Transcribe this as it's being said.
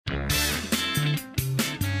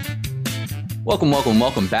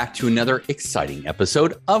Welcome back to another exciting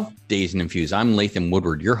episode of Dazed and Infused. I'm Latham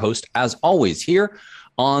Woodward, your host, as always, here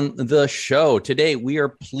on the show. Today, we are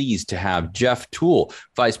pleased to have Jeff Toole,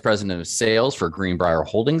 Vice President of Sales for Greenbrier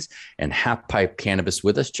Holdings and Half Pipe Cannabis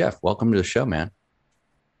with us. Jeff, welcome to the show, man.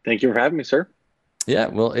 Thank you for having me, sir. Yeah,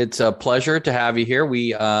 well, it's a pleasure to have you here.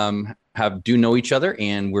 We do know each other,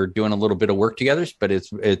 and we're doing a little bit of work together, but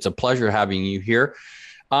it's a pleasure having you here.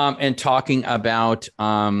 And talking about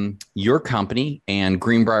your company and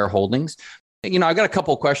Greenbrier Holdings. You know, I got a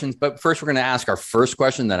couple of questions, but first we're going to ask our first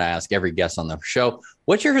question that I ask every guest on the show.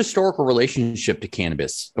 What's your historical relationship to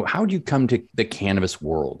cannabis? How did you come to the cannabis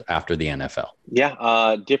world after the NFL?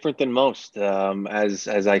 Yeah, different than most. As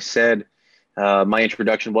I said, my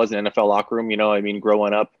introduction was an NFL locker room. You know, I mean,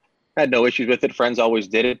 growing up, had no issues with it. Friends always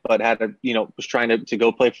did it, but was trying to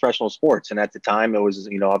go play professional sports. And at the time it was,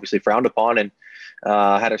 obviously frowned upon, and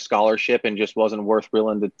had a scholarship and just wasn't worth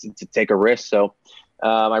willing to take a risk. So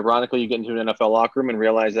ironically, you get into an NFL locker room and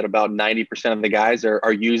realize that about 90% of the guys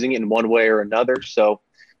are using it in one way or another. So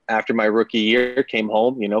after my rookie year, came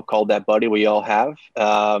home, called that buddy we all have.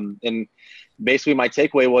 And basically my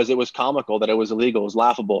takeaway was it was comical that it was illegal. It was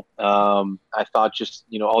laughable. I thought just,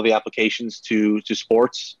 all the applications to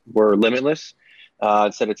sports were limitless.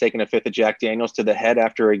 Instead of taking a fifth of Jack Daniels to the head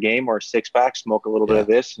after a game or a six-pack, smoke a little bit of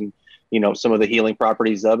this and, some of the healing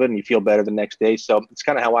properties of it, and you feel better the next day. So it's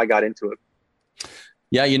kind of how I got into it.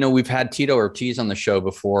 Yeah, we've had Tito Ortiz on the show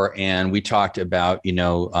before, and we talked about,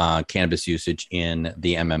 cannabis usage in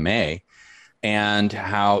the MMA and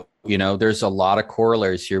how, there's a lot of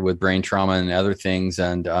corollaries here with brain trauma and other things,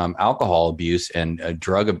 and alcohol abuse and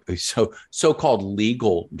drug abuse. So-called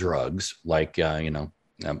legal drugs like,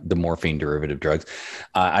 the morphine derivative drugs.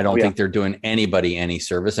 I don't think they're doing anybody any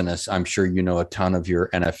service. And I'm sure a ton of your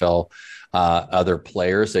NFL other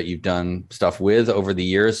players that you've done stuff with over the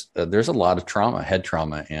years. There's a lot of trauma, head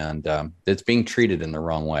trauma, and it's being treated in the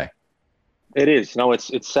wrong way. It is. No,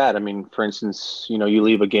 it's sad. I mean, for instance, you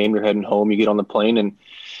leave a game, you're heading home, you get on the plane, and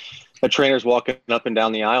a trainer's walking up and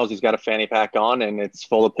down the aisles. He's got a fanny pack on and it's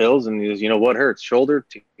full of pills. And he goes, what hurts? Shoulder?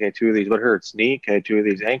 Okay, 2 of these. What hurts? Knee? Okay, 2 of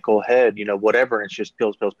these. Ankle, head, whatever. And it's just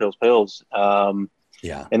pills.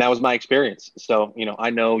 Yeah. And that was my experience. So, I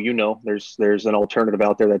know, there's an alternative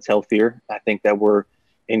out there that's healthier. I think that we're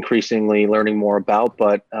increasingly learning more about,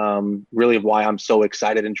 but really why I'm so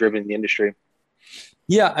excited and driven in the industry.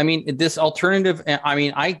 Yeah. I mean, this alternative,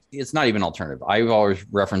 it's not even alternative. I've always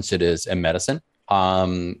referenced it as a medicine.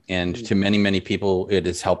 And to many, many people, it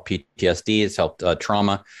has helped PTSD. It's helped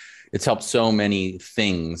trauma. It's helped so many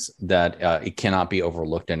things that it cannot be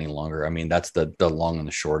overlooked any longer. I mean, that's the long and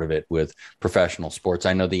the short of it with professional sports.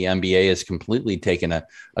 I know the NBA has completely taken a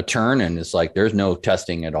turn, and it's like there's no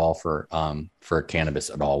testing at all for cannabis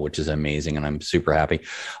at all, which is amazing, and I'm super happy.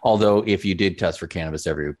 Although if you did test for cannabis,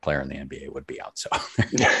 every player in the NBA would be out. So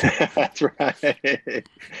that's right.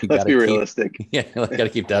 Let's be realistic. Yeah, got to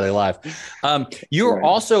keep that alive. You're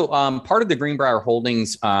also part of the Greenbrier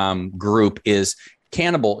Holdings group is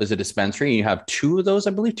Cannibal is a dispensary. You have 2 of those,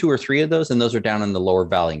 I believe, 2 or 3 of those, and those are down in the Lower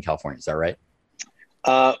Valley in California. Is that right?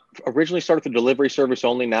 Originally started the delivery service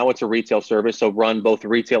only. Now it's a retail service. So run both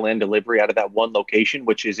retail and delivery out of that one location,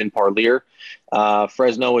 which is in Parlier.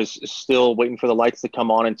 Fresno is still waiting for the lights to come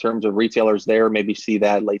on in terms of retailers there. Maybe see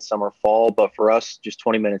that late summer, fall. But for us, just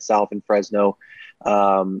 20 minutes south in Fresno,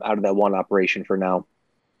 out of that one operation for now.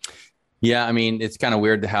 Yeah, I mean, it's kind of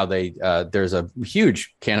weird how there's a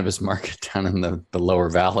huge cannabis market down in the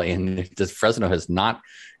Lower Valley, and Fresno has not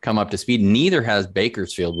come up to speed. Neither has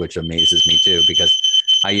Bakersfield, which amazes me too, because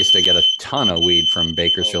I used to get a ton of weed from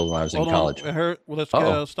Bakersfield when I was in college. Let's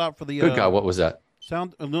stop for the. Good God, what was that?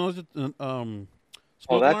 Sound? No, is it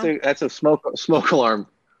that's a smoke alarm.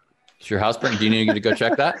 Is your house burning? Do you need to go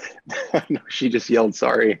check that? No, she just yelled,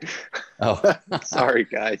 sorry. Oh, sorry,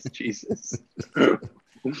 guys. Jesus.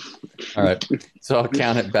 All right. So I'll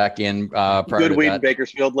count it back in. Good weed in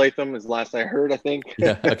Bakersfield, Latham, is the last I heard, I think.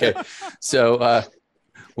 Yeah. Okay. So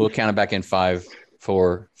we'll count it back in 5,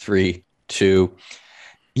 4, 3, 2.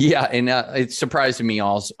 Yeah. And it surprised me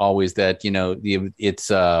always that,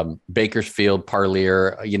 it's Bakersfield,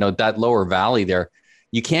 Parlier, that Lower Valley there.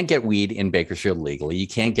 You can't get weed in Bakersfield legally. You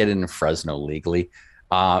can't get it in Fresno legally.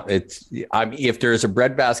 If there's a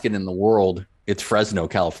breadbasket in the world, it's Fresno,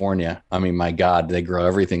 California. I mean, my God, they grow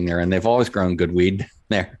everything there, and they've always grown good weed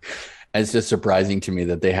there. And it's just surprising to me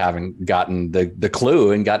that they haven't gotten the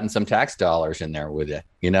clue and gotten some tax dollars in there with it,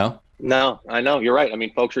 No, I know. You're right. I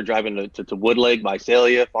mean, folks are driving to Woodlake,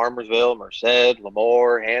 Visalia, Farmersville, Merced,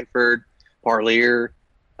 Lemoore, Hanford, Parlier,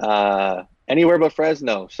 Anywhere but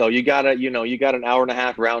Fresno. So you gotta, you got an hour and a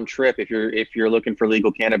half round trip if you're looking for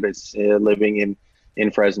legal cannabis living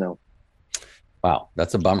in Fresno. Wow,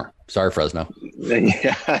 that's a bummer. Sorry, Fresno.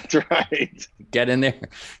 Yeah, that's right. Get in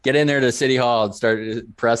there to City Hall and start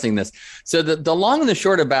pressing this. So the long and the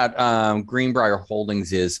short about Greenbrier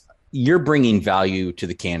Holdings is you're bringing value to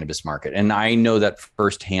the cannabis market. And I know that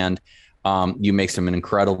firsthand. You make some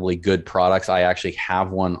incredibly good products. I actually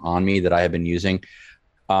have one on me that I have been using.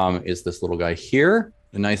 Is this little guy here,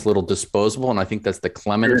 a nice little disposable. And I think that's the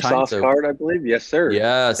Clementine. Sauce card, I believe. Yes, sir.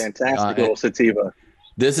 Yes. Fantastic little sativa.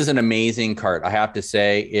 This is an amazing cart. I have to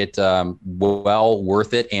say it's well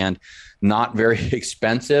worth it and not very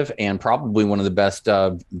expensive and probably one of the best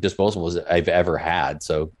disposables I've ever had.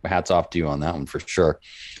 So hats off to you on that one for sure.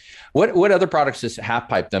 What other products does Half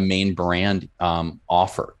Pipe, the main brand,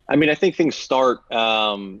 offer? I mean, I think things start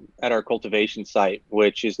at our cultivation site,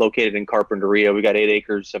 which is located in Carpinteria. We got 8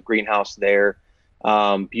 acres of greenhouse there.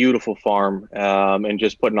 Beautiful farm, and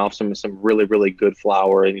just putting off some really, really good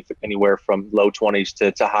flower, anywhere from low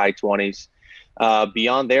 20s to high 20s.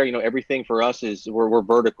 Beyond there, everything for us is we're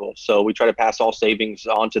vertical. So we try to pass all savings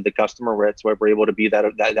on to the customer. That's why we're able to be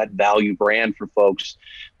that value brand for folks.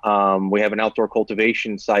 We have an outdoor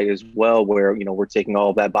cultivation site as well, where, we're taking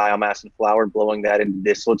all of that biomass and flower and blowing that into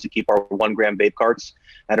distillate to keep our 1 gram vape carts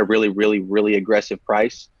at a really, really, really aggressive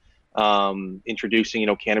price.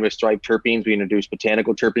 Introducing, cannabis striped terpenes. We introduce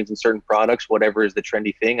botanical terpenes in certain products, whatever is the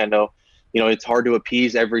trendy thing. I know, it's hard to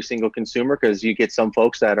appease every single consumer because you get some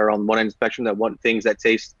folks that are on one end of the spectrum that want things that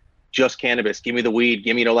taste just cannabis. Give me the weed,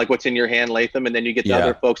 give me, like what's in your hand, Latham. And then you get the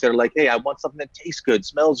other folks that are like, hey, I want something that tastes good,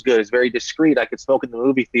 smells good, is very discreet. I could smoke in the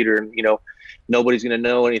movie theater and, nobody's going to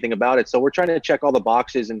know anything about it. So we're trying to check all the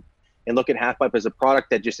boxes and look at Half Pipe as a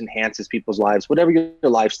product that just enhances people's lives, whatever your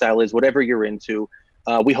lifestyle is, whatever you're into.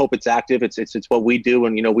 We hope it's active. It's what we do.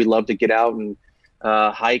 And, we love to get out and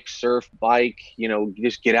hike, surf, bike,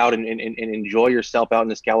 just get out and enjoy yourself out in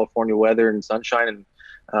this California weather and sunshine.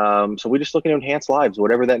 And so we're just looking to enhance lives,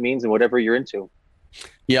 whatever that means and whatever you're into.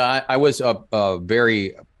 Yeah, I was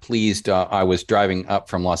very pleased. I was driving up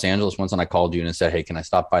from Los Angeles once and I called you and said, hey, can I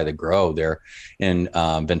stop by the grow there in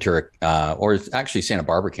Ventura, or it's actually Santa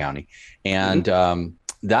Barbara County. And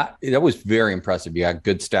that was very impressive. You got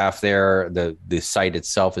good staff there. The site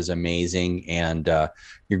itself is amazing, and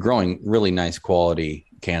you're growing really nice quality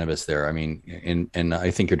cannabis there. I mean, and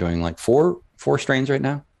I think you're doing like four strains right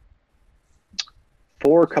now.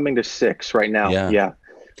 4 coming to 6 right now. Yeah.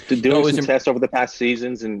 Doing some tests over the past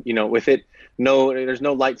seasons, and with it, there's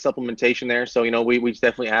no light supplementation there. So we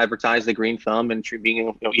definitely advertise the green thumb and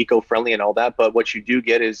being eco-friendly and all that. But what you do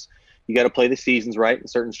get is you got to play the seasons right. And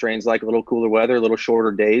certain strains like a little cooler weather, a little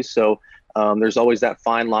shorter days. So there's always that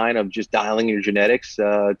fine line of just dialing your genetics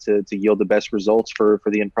to yield the best results for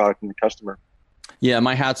the end product and the customer. Yeah,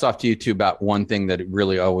 my hat's off to you too about one thing that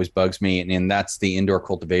really always bugs me, and that's the indoor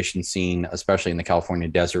cultivation scene, especially in the California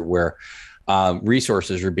desert, where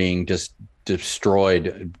resources are being just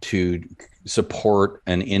destroyed to support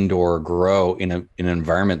an indoor grow in an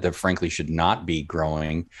environment that frankly should not be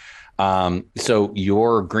growing. So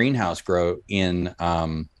your greenhouse grow in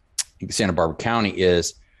Santa Barbara County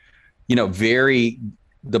is,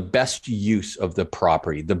 the best use of the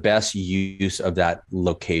property, the best use of that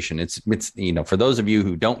location. It's for those of you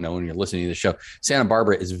who don't know and you're listening to the show, Santa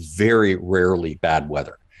Barbara is very rarely bad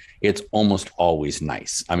weather. It's almost always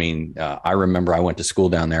nice. I mean, I remember I went to school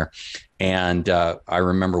down there, and I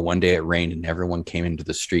remember one day it rained and everyone came into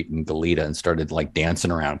the street in Goleta and started like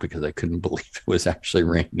dancing around because I couldn't believe it was actually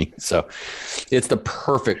raining. So it's the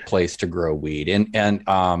perfect place to grow weed. And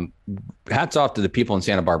hats off to the people in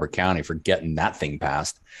Santa Barbara County for getting that thing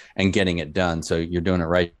passed and getting it done. So you're doing it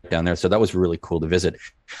right down there. So that was really cool to visit.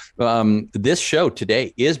 This show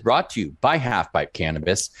today is brought to you by Half Pipe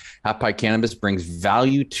Cannabis. Half Pipe Cannabis brings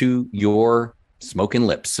value to your smoking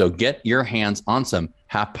lips. So get your hands on some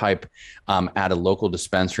Half Pipe at a local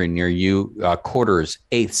dispensary near you. Quarters,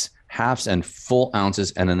 eighths, halves, and full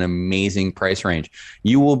ounces at an amazing price range.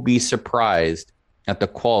 You will be surprised at the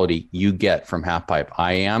quality you get from Half Pipe.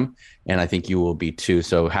 I am, and I think you will be too.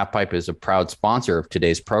 So Half Pipe is a proud sponsor of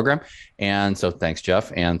today's program. And so thanks,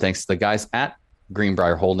 Jeff. And thanks to the guys at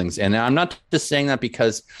Greenbrier Holdings. And I'm not just saying that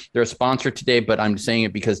because they're a sponsor today, but I'm saying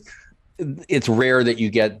it because it's rare that you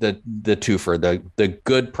get the twofer, the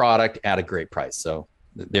good product at a great price. So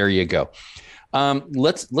there you go.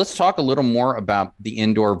 Let's talk a little more about the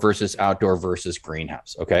indoor versus outdoor versus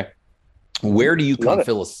greenhouse. Okay. Where do you come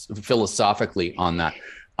philosophically on that?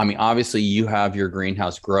 I mean, obviously you have your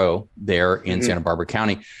greenhouse grow there in Santa Barbara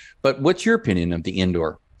County, but what's your opinion of the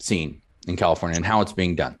indoor scene in California and how it's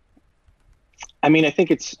being done? I mean, I think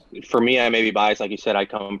it's, for me, I may be biased. Like you said, I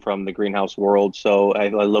come from the greenhouse world. So I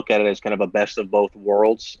look at it as kind of a best of both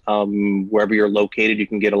worlds. Wherever you're located, you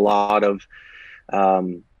can get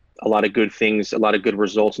um, a lot of good things, a lot of good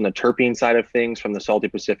results on the terpene side of things from the salty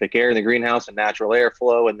Pacific air in the greenhouse and natural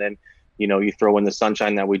airflow. And then, you throw in the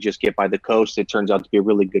sunshine that we just get by the coast. It turns out to be a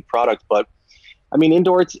really good product. But I mean,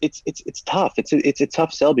 indoor, it's tough. It's a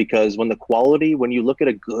tough sell because when you look at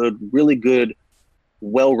a good, really good,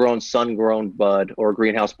 well-grown, sun-grown bud or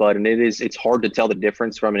greenhouse bud, and it's hard to tell the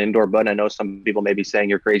difference from an indoor bud. I know some people may be saying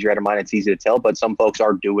you're crazy, you're out of mind. It's easy to tell, but some folks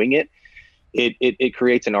are doing it. It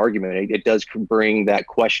creates an argument. It does bring that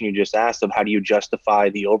question you just asked of how do you justify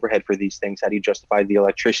the overhead for these things? How do you justify the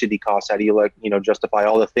electricity costs? How do you justify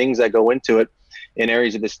all the things that go into it in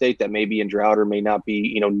areas of the state that may be in drought or may not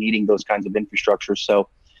be, needing those kinds of infrastructure. So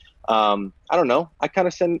I don't know. I kind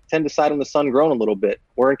of tend to side on the sun grown a little bit.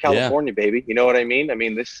 We're in California, baby. You know what I mean? I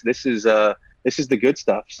mean, this is the good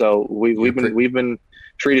stuff. So we've been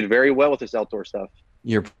treated very well with this outdoor stuff.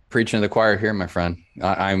 You're preaching to the choir here, my friend.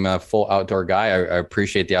 I'm a full outdoor guy. I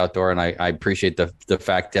appreciate the outdoor, and I appreciate the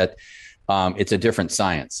fact that it's a different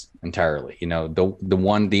science entirely.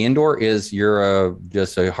 The indoor is you're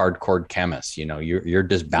just a hardcore chemist. You're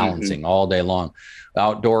just balancing all day long.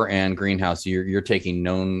 Outdoor and greenhouse, you're taking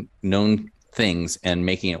known things and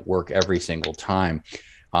making it work every single time.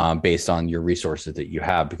 Based on your resources that you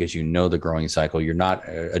have, because the growing cycle. You're not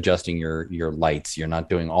adjusting your lights. You're not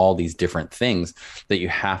doing all these different things that you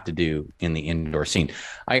have to do in the indoor scene.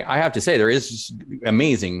 I have to say, there is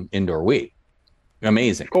amazing indoor weed.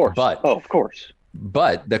 Amazing. Of course. Of course.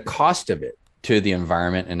 But the cost of it to the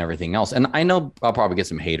environment and everything else, and I know I'll probably get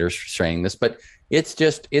some haters for saying this, but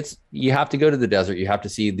you have to go to the desert. You have to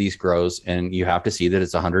see these grows, and you have to see that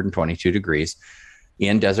it's 122 degrees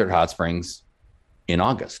in Desert Hot Springs in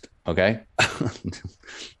August. Okay.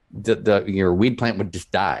 Your weed plant would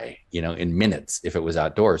just die, in minutes if it was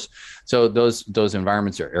outdoors. So those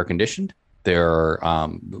environments are air conditioned, they're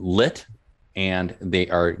lit, and they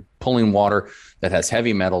are pulling water that has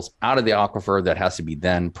heavy metals out of the aquifer that has to be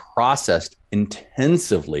then processed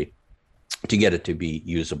intensively to get it to be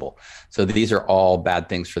usable. So these are all bad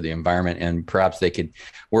things for the environment, and perhaps they could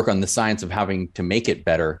work on the science of having to make it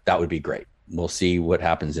better. That would be great. We'll see what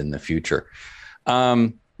happens in the future.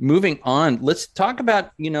 Moving on, let's talk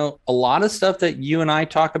about, a lot of stuff that you and I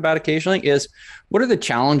talk about occasionally is what are the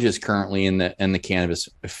challenges currently in the cannabis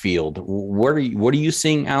field? What are you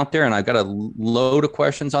seeing out there? And I've got a load of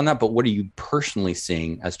questions on that, but what are you personally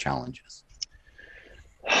seeing as challenges?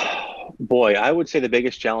 Boy, I would say the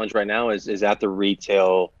biggest challenge right now is at the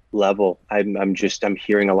retail level. I'm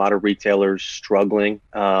hearing a lot of retailers struggling,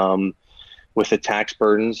 with the tax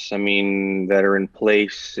burdens, that are in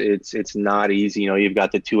place. It's not easy. You've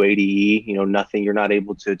got the 280E, nothing, you're not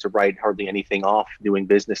able to write hardly anything off doing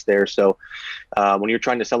business there. So when you're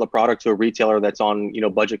trying to sell a product to a retailer that's on,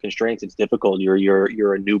 budget constraints, it's difficult.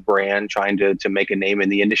 You're a new brand trying to make a name in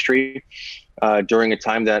the industry during a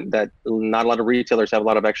time that not a lot of retailers have a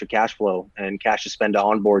lot of extra cash flow and cash to spend to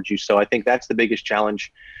onboard you. So I think that's the biggest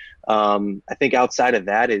challenge. I think outside of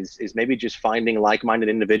that is maybe just finding like-minded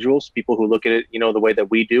individuals, people who look at it, the way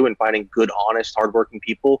that we do, and finding good, honest, hardworking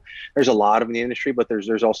people. There's a lot of in the industry, but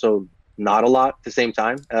there's also not a lot at the same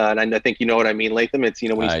time. And I think you know what I mean, Latham. It's,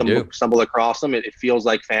 when you stumble across them, it feels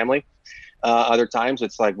like family. Other times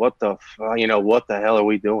it's like, what the hell are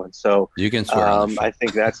we doing? So you can swear. I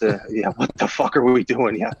think that's what the fuck are we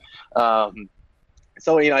doing? Yeah.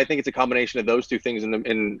 So, I think it's a combination of those two things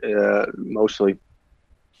mostly.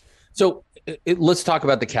 So let's talk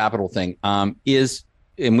about the capital thing. And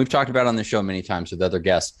we've talked about it on the show many times with other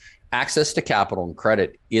guests, access to capital and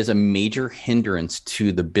credit is a major hindrance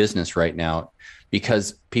to the business right now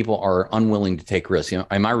because people are unwilling to take risks.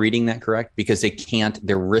 Am I reading that correct? Because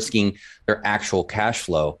they're risking their actual cash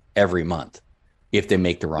flow every month if they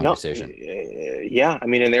make the wrong decision. Yeah.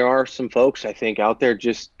 And there are some folks, I think, out there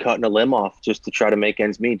just cutting a limb off just to try to make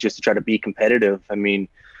ends meet, just to try to be competitive.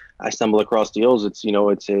 I stumble across deals. It's a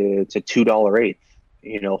 $2.08,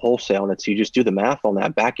 wholesale. And you just do the math on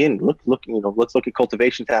that back end. Look, let's look at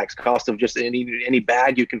cultivation tax, cost of just any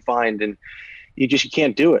bag you can find. And you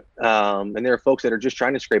can't do it. And there are folks that are just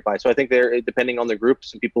trying to scrape by. So I think depending on the group,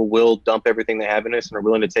 some people will dump everything they have in this and are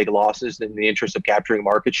willing to take losses in the interest of capturing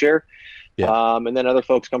market share. Yeah. And then other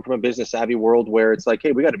folks come from a business savvy world where it's like,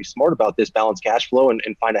 hey, we got to be smart about this, balance cash flow and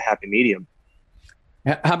find a happy medium.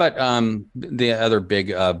 How about the other big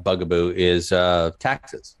bugaboo is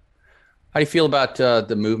taxes? How do you feel about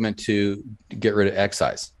the movement to get rid of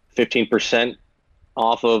excise? 15%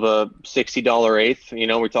 off of a $60 eighth.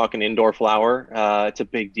 We're talking indoor flower. It's a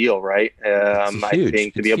big deal, right? I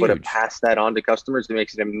think to be able to pass that on to customers, it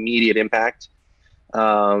makes an immediate impact.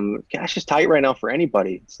 Cash is tight right now for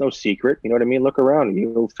anybody. It's no secret. You know what I mean? Look around.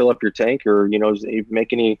 You fill up your tank, or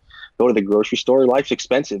go to the grocery store. Life's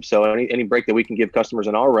expensive, so any break that we can give customers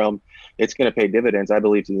in our realm, it's going to pay dividends, I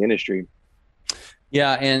believe, to the industry.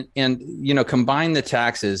 Yeah, and combine the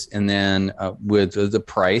taxes and then with the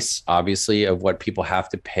price, obviously, of what people have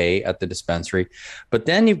to pay at the dispensary. But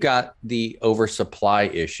then you've got the oversupply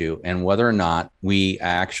issue and whether or not we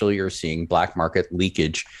actually are seeing black market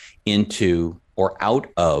leakage into or out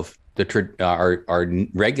of our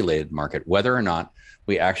regulated market, whether or not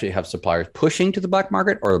we actually have suppliers pushing to the black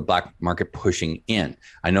market or the black market pushing in.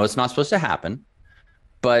 I know it's not supposed to happen,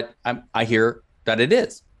 but I hear that it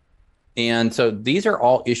is. And so these are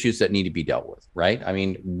all issues that need to be dealt with, right? I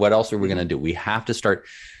mean, what else are we going to do? We have to start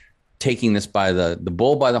taking this by the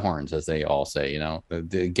bull by the horns, as they all say,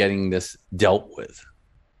 getting this dealt with.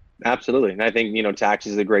 Absolutely. And I think, tax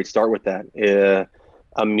is a great start with that.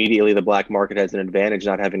 Immediately the black market has an advantage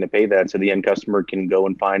not having to pay that. So the end customer can go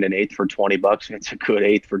and find an eighth for $20. And it's a good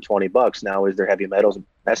eighth for $20. Now, is there heavy metals and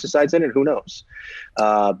pesticides in it? Who knows?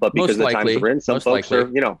 But because the times we're in, some folks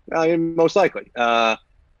are, most likely.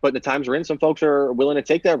 But the times we're in, some folks are willing to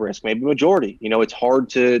take that risk, maybe majority. It's hard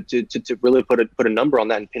to really put a number on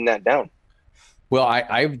that and pin that down. Well,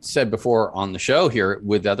 I've said before on the show here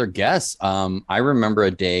with other guests, I remember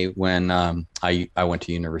a day when I went to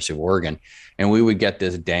the University of Oregon and we would get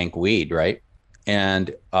this dank weed, right?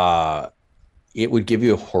 And it would give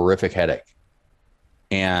you a horrific headache.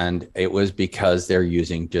 And it was because they're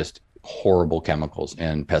using just horrible chemicals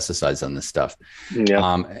and pesticides on this stuff.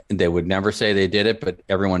 Yeah. They would never say they did it, but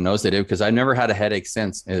everyone knows they did, because I've never had a headache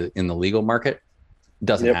since in the legal market. It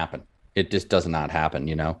doesn't happen. It just does not happen,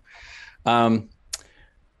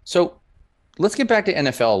 So let's get back to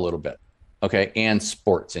NFL a little bit. Okay. And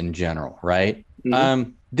sports in general, right?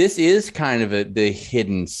 Mm-hmm. This is kind of the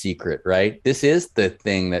hidden secret, right? This is the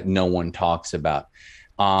thing that no one talks about.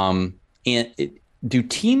 Do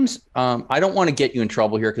teams, I don't want to get you in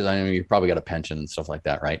trouble here because I know you probably got a pension and stuff like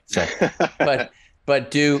that, right? So,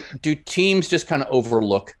 but do teams just kind of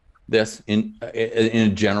overlook this in a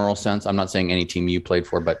general sense? I'm not saying any team you played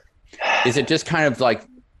for, but is it just kind of like,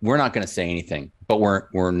 we're not going to say anything, but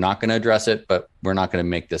we're not going to address it, but we're not going to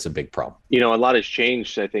make this a big problem? A lot has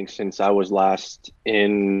changed, I think, since I was last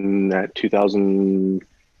in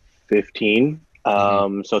 2015.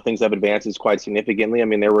 So things have advanced quite significantly. I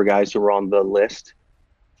mean, there were guys who were on the list.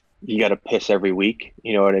 You got to piss every week,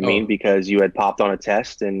 you know what I mean? Because you had popped on a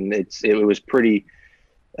test, and it was pretty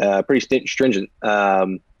stringent.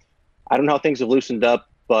 I don't know how things have loosened up,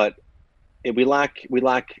 but we lack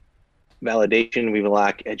validation. We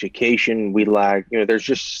lack education. We lack, there's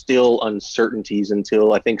just still uncertainties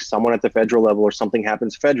until I think someone at the federal level or something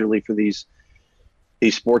happens federally for these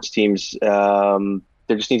sports teams.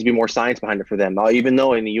 There just needs to be more science behind it for them. Even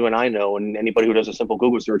though, and you and I know, and anybody who does a simple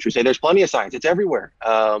Google search would say there's plenty of science. It's everywhere.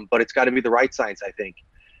 But it's got to be the right science, I think.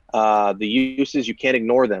 The uses, you can't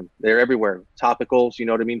ignore them. They're everywhere. Topicals, you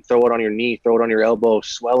know what I mean? Throw it on your knee, throw it on your elbow,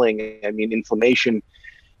 swelling. I mean, inflammation.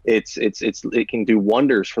 It can do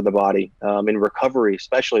wonders for the body in recovery,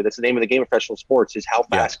 especially. That's the name of the game of professional sports, is how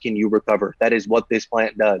fast can you recover? That is what this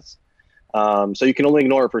plant does. So you can only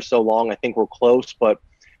ignore it for so long. I think we're close, but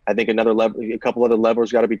I think a couple other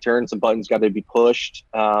levers got to be turned, some buttons got to be pushed,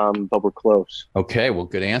 but we're close. Okay, well,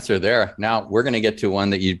 good answer there. Now we're going to get to one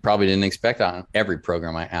that you probably didn't expect on every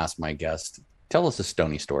program I ask my guests. Tell us a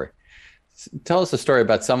Stony story. Tell us a story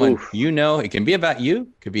about someone It can be about you.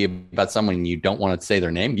 It could be about someone you don't want to say their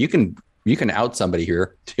name. You can out somebody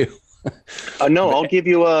here too. No, I'll give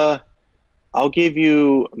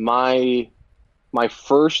you my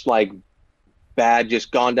first bad,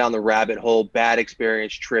 just gone down the rabbit hole, bad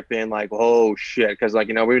experience, trip in, oh shit. Because we've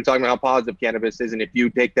been talking about how positive cannabis is, and if you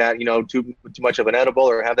take that, too much of an edible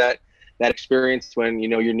or have that experience when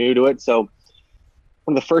you're new to it. So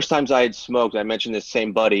one of the first times I had smoked, I mentioned this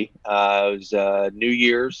same buddy. It was New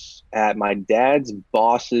Year's at my dad's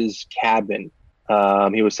boss's cabin.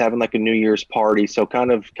 He was having a New Year's party, so kind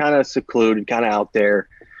of secluded, kind of out there,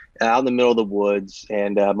 out in the middle of the woods.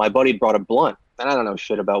 And my buddy brought a blunt. And I don't know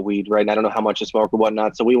shit about weed, right? And I don't know how much to smoke or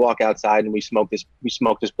whatnot. So we walk outside and we smoke this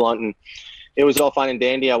blunt, and it was all fine and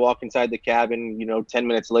dandy. I walk inside the cabin, 10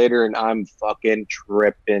 minutes later, and I'm fucking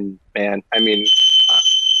tripping, man. I mean,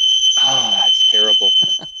 that's terrible.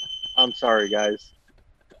 I'm sorry, guys.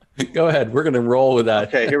 Go ahead. We're going to roll with that.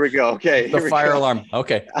 Okay, here we go. Okay. The fire alarm.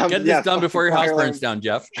 Okay. Get this done before your house burns down,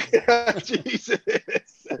 Jeff. Jesus.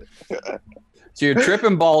 So you're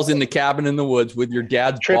tripping balls in the cabin in the woods with your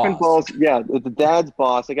dad's tripping boss. balls. Yeah, the dad's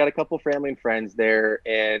boss. I got a couple family and friends there,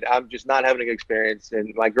 and I'm just not having a good experience.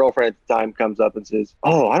 And my girlfriend at the time comes up and says,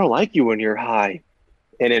 "Oh, I don't like you when you're high."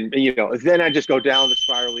 And then, then I just go down the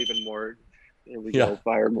spiral even more. Here we go,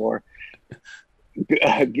 fire more.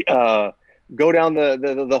 Go down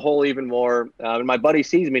the hole even more. And my buddy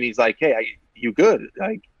sees me and he's like, "Hey, you good?"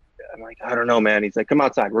 I'm like, "I don't know, man." He's like, "Come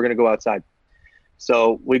outside. We're gonna go outside."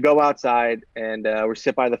 So we go outside and we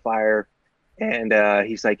sit by the fire, and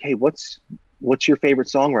he's like, "Hey, what's your favorite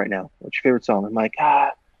song right now? What's your favorite song?" I'm like,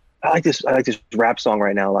 I like this rap song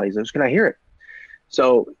right now. He's like, "Can I hear it?"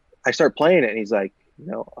 So I start playing it, and he's like,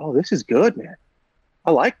 "Oh, this is good, man.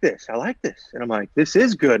 I like this. And I'm like, "This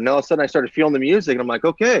is good." And all of a sudden I started feeling the music, and I'm like,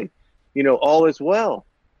 "Okay, all is well."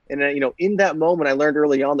 And in that moment, I learned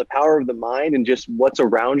early on the power of the mind and just what's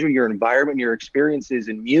around you, your environment, your experiences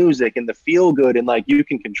in music and the feel good. And like, you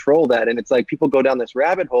can control that. And it's like people go down this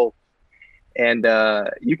rabbit hole and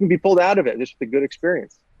you can be pulled out of it just with a good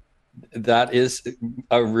experience. That is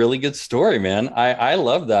a really good story, man. I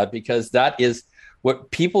love that, because that is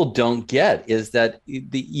what people don't get, is that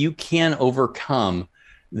you can overcome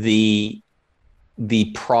the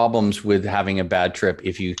problems with having a bad trip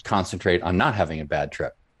if you concentrate on not having a bad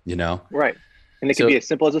trip. Right. And it can be as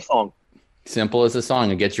simple as a song. Simple as a song,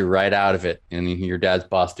 and get you right out of it. And your dad's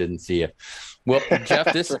boss didn't see you. Well,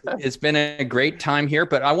 Jeff, it's been a great time here,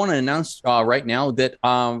 but I want to announce right now that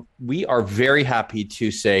we are very happy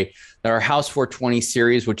to say that our House 420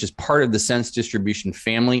 series, which is part of the Sense Distribution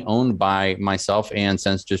family owned by myself and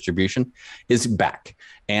Sense Distribution, is back.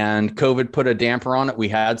 And COVID put a damper on it. We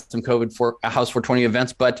had some COVID for House 420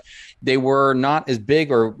 events, but they were not as big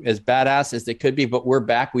or as badass as they could be. But we're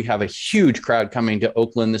back. We have a huge crowd coming to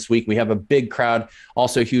Oakland this week. We have a big crowd,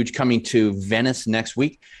 also huge, coming to Venice next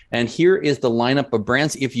week. And here is the lineup of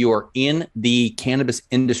brands. If you are in the cannabis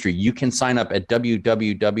industry, you can sign up at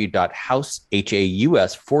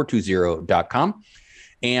www.haus420.com.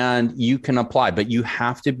 And you can apply, but you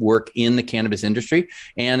have to work in the cannabis industry,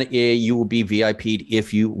 and you will be VIP'd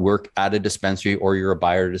if you work at a dispensary or you're a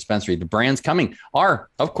buyer at a dispensary. The brands coming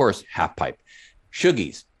are, of course, Half Pipe,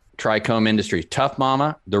 Shuggies, Trichome Industries, Tough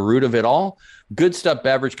Mama, The Root of It All, Good Stuff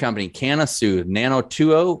Beverage Company, Canasu, Nano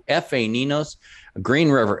 2O, F.A. Ninos,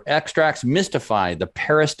 Green River Extracts, Mystify, The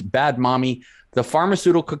Paris Bad Mommy, The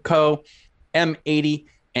Pharmaceutical Co., M80,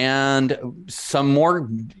 and some more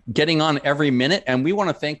getting on every minute. And we want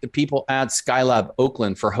to thank the people at Skylab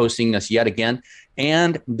Oakland for hosting us yet again,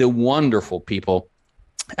 and the wonderful people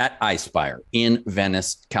at iSpire in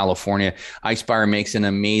Venice, California. iSpire makes an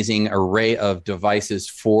amazing array of devices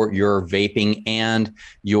for your vaping and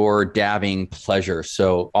your dabbing pleasure.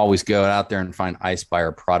 So always go out there and find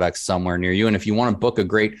iSpire products somewhere near you. And if you want to book a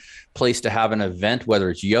great place to have an event, whether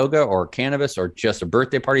it's yoga or cannabis or just a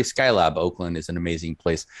birthday party, Skylab Oakland is an amazing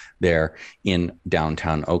place there in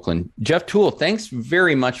downtown Oakland. Jeff Toole, thanks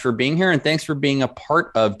very much for being here, and thanks for being a part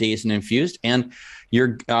of Dazed and Infused. And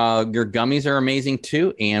your gummies are amazing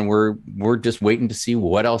too, and we're just waiting to see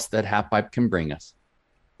what else that Half Pipe can bring us.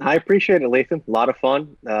 I appreciate it, Latham. A lot of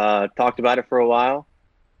fun. Talked about it for a while.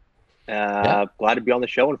 Glad to be on the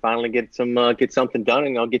show and finally get something done,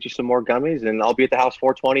 and I'll get you some more gummies, and I'll be at the House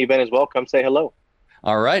 420 event as well. Come say hello.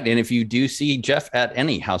 All right. And if you do see Jeff at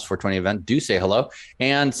any House 420 event, do say hello.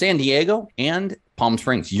 And San Diego and Palm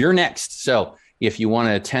Springs, you're next. So if you want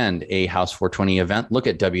to attend a House 420 event, look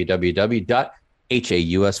at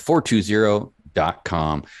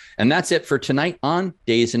www.haus420.com. And that's it for tonight on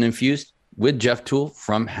Dazed and Infused with Jeff Toole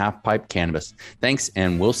from Half Pipe Cannabis. Thanks,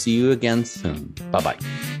 and we'll see you again soon. Bye-bye.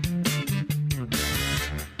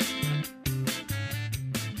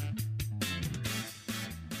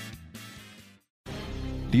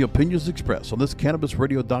 The opinions expressed on this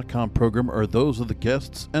CannabisRadio.com program are those of the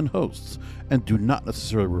guests and hosts and do not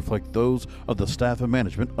necessarily reflect those of the staff and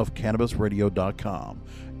management of CannabisRadio.com.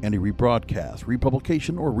 Any rebroadcast,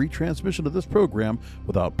 republication, or retransmission of this program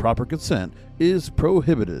without proper consent is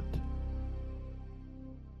prohibited.